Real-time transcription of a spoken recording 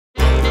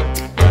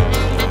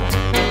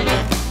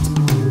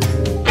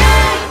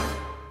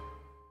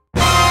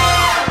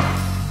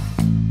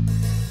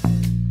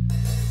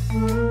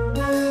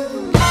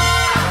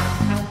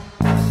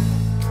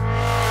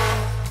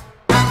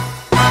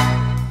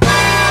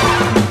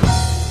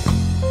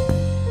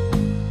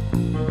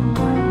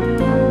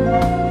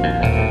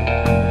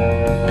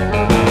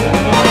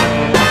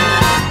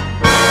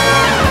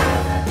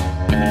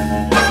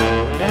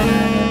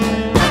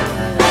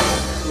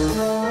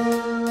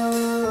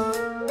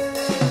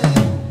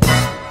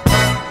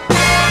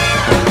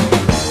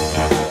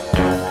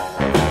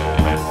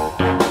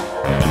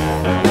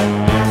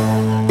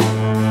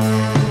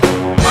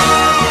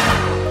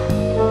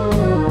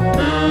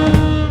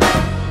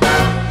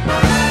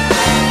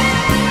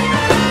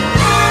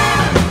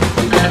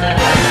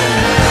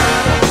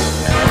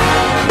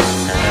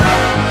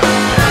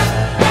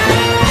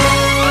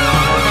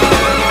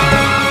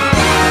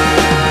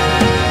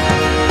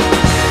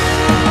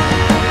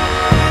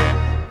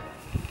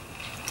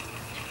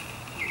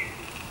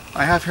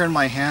I have here in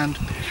my hand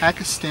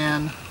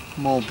Pakistan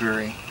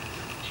Mulberry.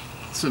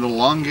 It's an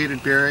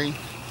elongated berry.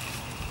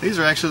 These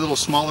are actually a little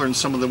smaller than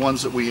some of the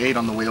ones that we ate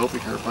on the way over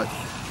here, but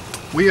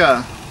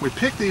we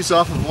picked these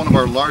off of one of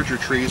our larger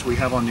trees we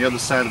have on the other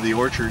side of the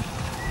orchard.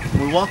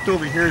 We walked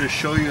over here to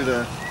show you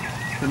the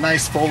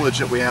nice foliage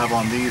that we have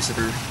on these that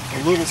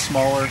are a little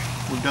smaller.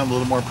 We've done a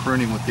little more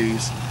pruning with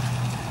these.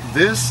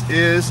 This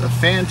is a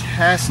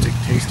fantastic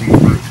tasting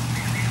fruit.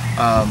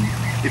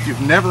 If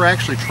you've never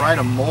actually tried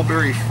a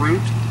mulberry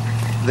fruit,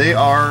 they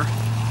are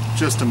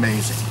just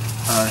amazing.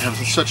 Have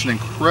such an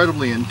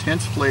incredibly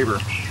intense flavor.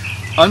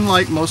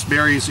 Unlike most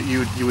berries that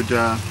you'd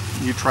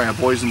try a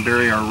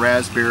boysenberry or a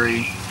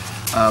raspberry,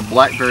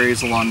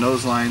 blackberries along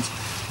those lines,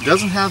 it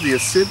doesn't have the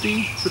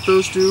acidity that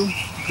those do.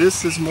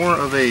 This is more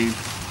of a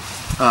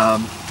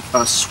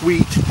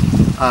sweet,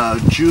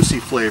 juicy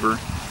flavor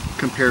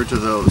compared to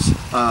those.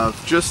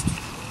 Just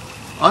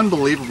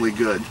unbelievably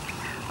good.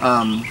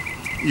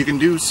 You can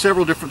do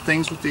several different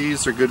things with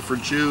these. They're good for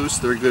juice,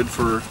 they're good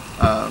for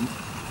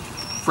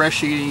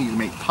fresh eating, you can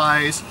make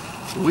pies.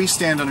 We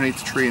stand underneath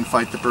the tree and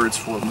fight the birds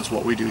for them is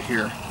what we do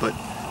here. But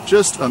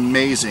just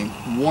amazing,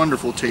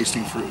 wonderful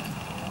tasting fruit.